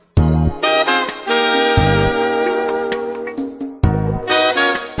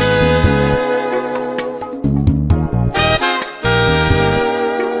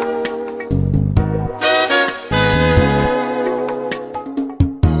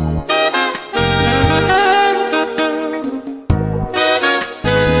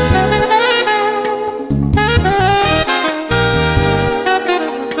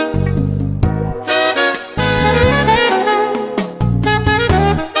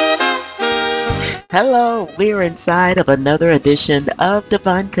Hello, we're inside of another edition of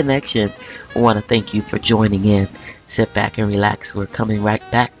Divine Connection. I want to thank you for joining in. Sit back and relax. We're coming right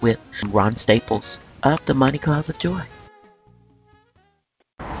back with Ron Staples of the Money Clouds of Joy.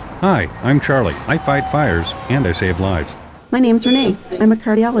 Hi, I'm Charlie. I fight fires and I save lives. My name's Renee. I'm a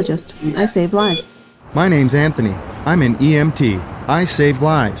cardiologist. I save lives. My name's Anthony. I'm an EMT. I save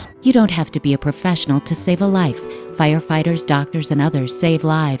lives. You don't have to be a professional to save a life. Firefighters, doctors, and others save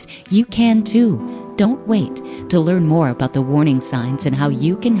lives. You can too. Don't wait. To learn more about the warning signs and how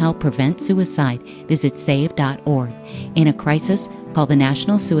you can help prevent suicide, visit save.org. In a crisis, call the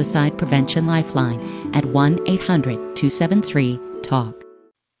National Suicide Prevention Lifeline at 1-800-273-TALK.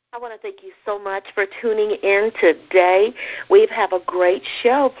 I want to thank you so much for tuning in today. We have a great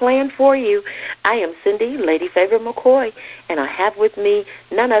show planned for you. I am Cindy, Lady Favor McCoy, and I have with me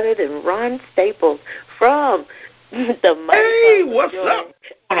none other than Ron Staples from the Mighty Hey, Clouds of what's Joy. up?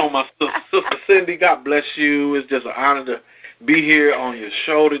 What's on, my sister Cindy? God bless you. It's just an honor to be here on your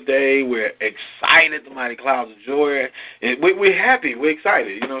show today. We're excited, the Mighty Clouds of Joy. And we're happy. We're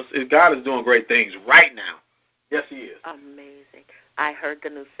excited. You know, God is doing great things right now. Yes, He is. Amazing. I heard the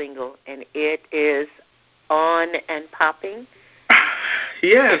new single, and it is on and popping.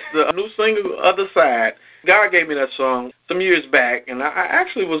 Yes, the new single, Other Side. God gave me that song some years back, and I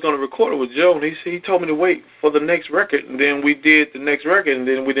actually was going to record it with Joe, and he told me to wait for the next record, and then we did the next record, and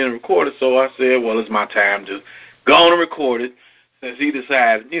then we didn't record it, so I said, well, it's my time to go on and record it, since he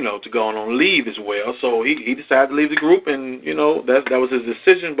decided, to go on and leave as well. So he decided to leave the group, and, that was his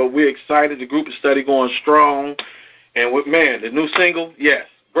decision, but we're excited. The group is steady going strong, and the new single, yes,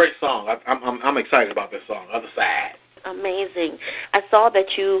 great song. I'm excited about that song, Other Side. Amazing. I saw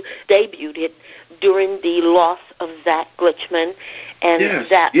that you debuted it during the loss of Zach Glitchman, and Yes.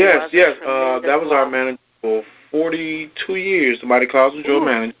 That was our manager for 42 years, the Mighty Clouds of Joy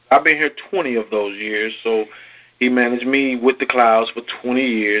manager. I've been here 20 of those years, so he managed me with the Clouds for 20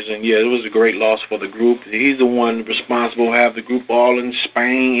 years, and it was a great loss for the group. He's the one responsible to have the group all in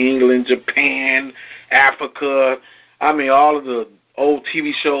Spain, England, Japan, Africa. I mean, all of the old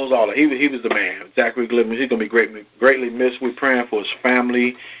TV shows, he was the man. Zachary Glitman, he's going to be greatly missed. We're praying for his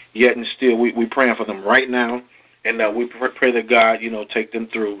family, yet and still we're praying for them right now. And we pray that God, take them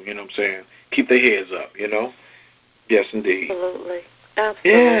through, you know what I'm saying? Keep their heads up, Yes, indeed. Absolutely.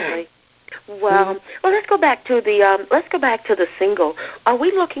 Yeah. Well, let's go back to the single. Are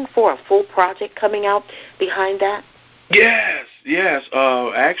we looking for a full project coming out behind that? Yes.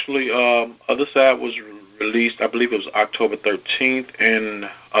 Actually, Other Side was released, I believe it was October 13th, and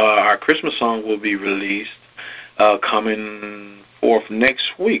our Christmas song will be released coming forth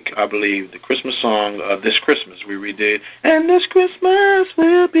next week, I believe. The Christmas song, This Christmas, we redid, and this Christmas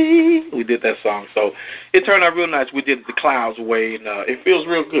will be. We did that song, so it turned out real nice. We did it the Clouds way, and it feels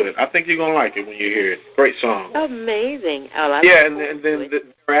real good. I think you're going to like it when you hear it. Great song. Amazing. And then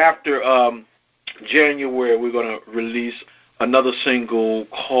thereafter, January, we're going to release another single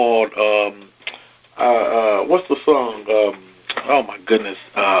called, what's the song? Oh, my goodness.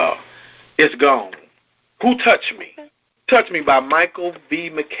 It's Gone. Who Touched Me? Touch Me by Michael V.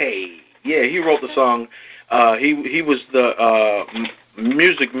 McKay. Yeah, he wrote the song. He was the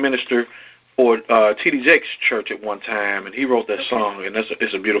music minister for T.D. Jakes' church at one time, and he wrote that song, and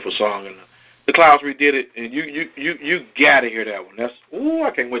it's a beautiful song. And the Clouds redid it, and you gotta hear that one.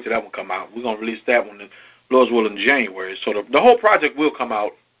 I can't wait till that one come out. We're gonna release that one, Lord's will, in January. So the whole project will come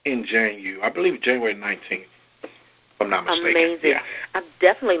out in January. I believe January 19th. I'm not mistaken. Amazing. Yeah. I'm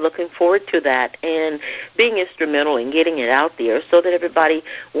definitely looking forward to that and being instrumental in getting it out there so that everybody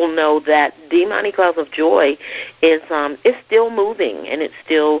will know that the Mighty Clouds of Joy is still moving and it's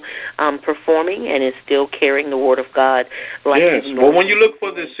still performing and it's still carrying the Word of God. Yes. Well, when you look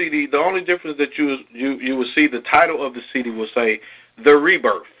for this CD, the only difference that you will see, the title of the CD will say The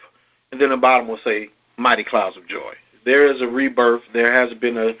Rebirth, and then the bottom will say Mighty Clouds of Joy. There is a rebirth. There has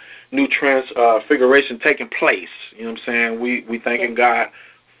been a new transfiguration taking place. You know what I'm saying? We thanking God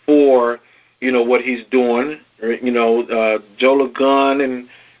for, what He's doing. Joe LeGun and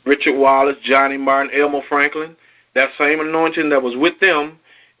Richard Wallace, Johnny Martin, Elmo Franklin, that same anointing that was with them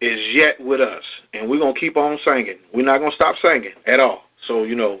is yet with us. And we're going to keep on singing. We're not going to stop singing at all. So,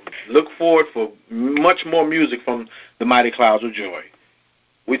 look forward for much more music from the Mighty Clouds of Joy.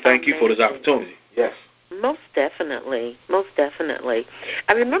 We thank you for this opportunity. Yes. Most definitely.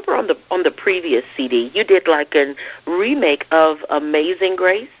 I remember on the previous CD, you did like a remake of Amazing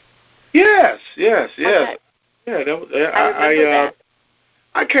Grace. Yes. Okay. Yeah,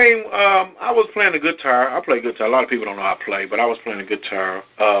 I came. I was playing the guitar. I play guitar. A lot of people don't know how I play, but I was playing the guitar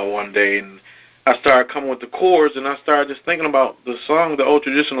one day, and I started coming with the chords, and I started just thinking about the song, the old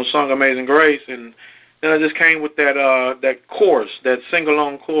traditional song, Amazing Grace, and then I just came with that chorus, that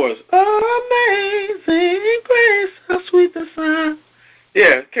sing-along chorus. Oh, amazing grace, how sweet the sound.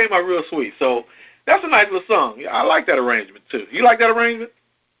 Yeah, it came out real sweet. So that's a nice little song. Yeah, I like that arrangement, too. You like that arrangement?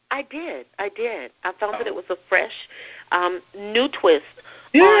 I did. I thought that it was a fresh, new twist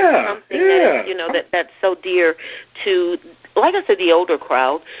Yeah, on something that is, that's so dear to, like I said, the older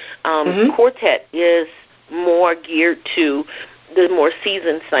crowd. Quartet is more geared to the more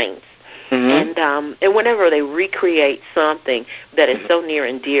seasoned saints. And whenever they recreate something that is so near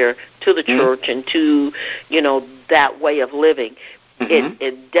and dear to the church and to, that way of living,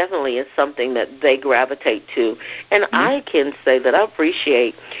 it definitely is something that they gravitate to. And I can say that I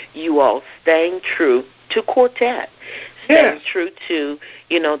appreciate you all staying true to quartet, staying true to,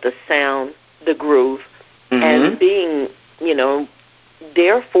 the sound, the groove, and being,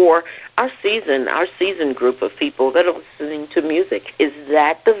 there for our seasoned group of people that are listening to music. Is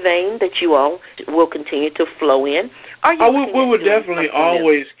that the vein that you all will continue to flow in? We would definitely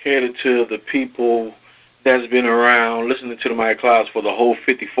always cater to the people that's been around listening to the Mighty Clouds for the whole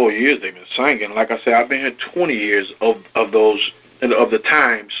 54 years they've been singing. Like I said, I've been here 20 years of the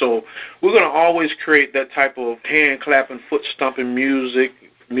time. So we're going to always create that type of hand-clapping, foot-stomping music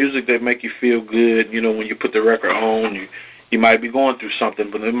that make you feel good. When you put the record on, you might be going through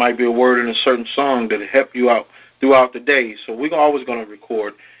something, but there might be a word in a certain song that'll help you out throughout the day. So we're always going to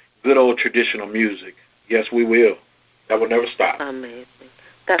record good old traditional music. Yes, we will. That will never stop. Amazing.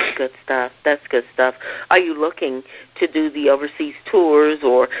 That's good stuff. Are you looking to do the overseas tours,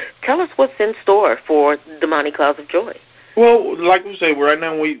 or tell us what's in store for the Mighty Clouds of Joy? Well, like we say, right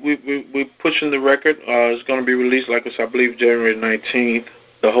now we're pushing the record. It's going to be released, like I said, I believe January 19th.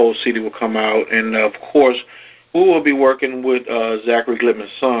 The whole CD will come out, and of course, we will be working with Zachary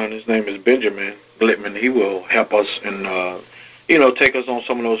Glitman's son. His name is Benjamin Glitman. He will help us and, take us on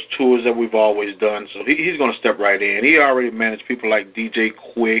some of those tours that we've always done. So he's going to step right in. He already managed people like DJ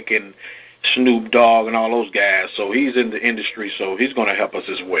Quick and Snoop Dogg and all those guys. So he's in the industry, so he's going to help us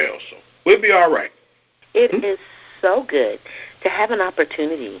as well. So we'll be all right. It is so good to have an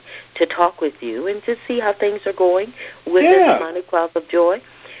opportunity to talk with you and to see how things are going with the Mighty Clouds of Joy.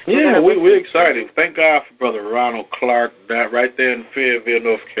 Yeah, we're excited. Thank God for Brother Ronald Clark, that right there in Fayetteville,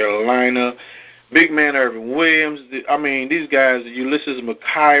 North Carolina. Big man Irvin Williams. I mean, these guys, Ulysses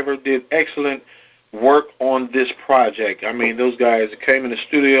McIver, did excellent work on this project. I mean, those guys came in the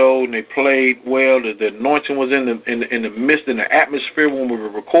studio and they played well. The anointing was in the midst, in the atmosphere when we were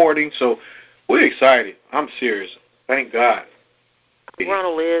recording. So we're excited. I'm serious. Thank God.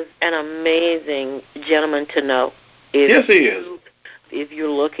 Ronald is an amazing gentleman to know. Yes, he is. If you're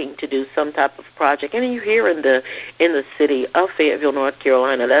looking to do some type of project, and you're here in the city of Fayetteville, North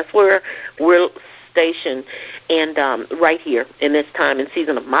Carolina, that's where we're stationed, and right here in this time and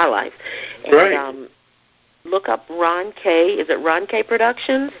season of my life. And, right. Look up Ron K. Is it Ron K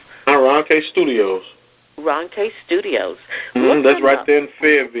Productions? Ron K Studios. Ron K Studios. That's right there in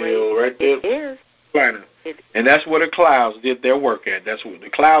Fayetteville, right there. It is. Carolina. And that's where the Clouds did their work at. That's where the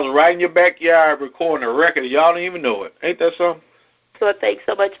Clouds right in your backyard recording a record. Y'all don't even know it. Ain't that something? So thanks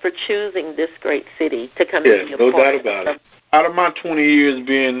so much for choosing this great city to come and be a no part doubt about it. Out of my 20 years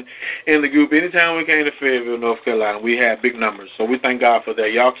being in the group, anytime we came to Fayetteville, North Carolina, we had big numbers. So we thank God for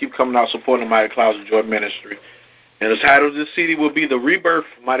that. Y'all keep coming out supporting the Mighty Clouds of Joy ministry. And the title of this CD will be The Rebirth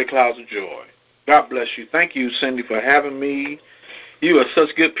of Mighty Clouds of Joy. God bless you. Thank you, Cindy, for having me. You are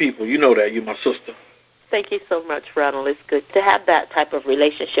such good people. You know that. You're my sister. Thank you so much, Ronald. It's good to have that type of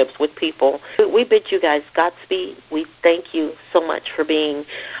relationships with people. We bid you guys Godspeed. We thank you so much for being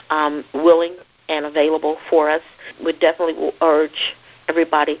willing and available for us. We definitely will urge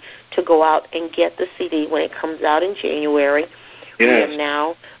everybody to go out and get the CD when it comes out in January. Yes. We are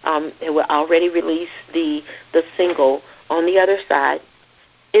now, we already released the single On the Other Side.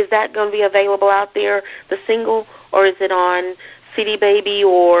 Is that going to be available out there, the single, or is it on CD Baby,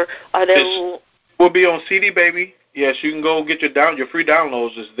 or are there... We'll be on CD Baby. Yes, you can go get your free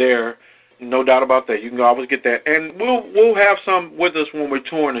downloads is there. No doubt about that. You can always get that. And we'll have some with us when we're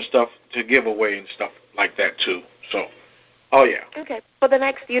touring and stuff to give away and stuff like that too. So, oh yeah. Okay. For the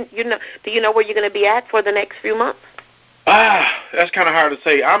next, do you know where you're going to be at for the next few months? That's kind of hard to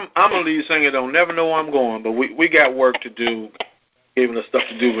say. I'm a lead singer. Don't never know where I'm going, but we got work to do, giving us stuff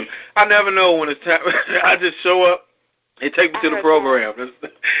to do. But I never know when it's time. I just show up. They take me to the program.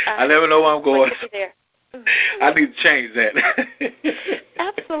 I never know where I'm going. I need to change that.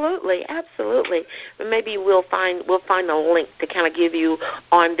 Absolutely. Absolutely, absolutely. Maybe we'll find a link to kind of give you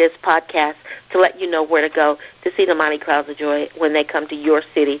on this podcast to let you know where to go to see the Mighty Clouds of Joy when they come to your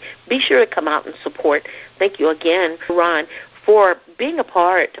city. Be sure to come out and support. Thank you again, Ron, for being a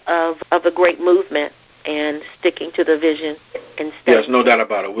part of a great movement and sticking to the vision. And yes, no doubt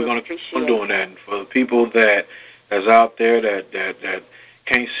about it. We're going to keep on doing that. And for the people that's out there that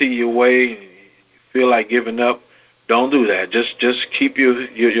can't see your way and you feel like giving up, don't do that. Just keep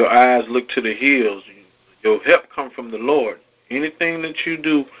your eyes look to the hills. Your help come from the Lord. Anything that you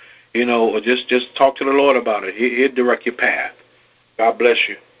do, or just talk to the Lord about it. He'll direct your path. God bless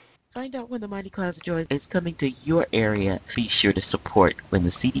you. Find out when the Mighty Clouds of Joy is coming to your area. Be sure to support when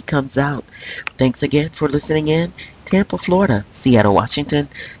the CD comes out. Thanks again for listening in. Tampa, Florida, Seattle, Washington,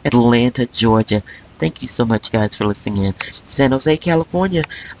 Atlanta, Georgia. Thank you so much, guys, for listening in. San Jose, California,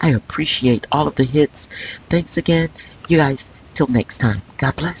 I appreciate all of the hits. Thanks again. You guys, till next time.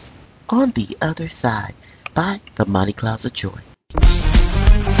 God bless. On the other side, by the Mighty Clouds of Joy. We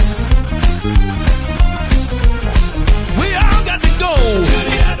all got to go to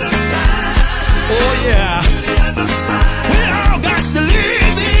the other side. Oh, yeah.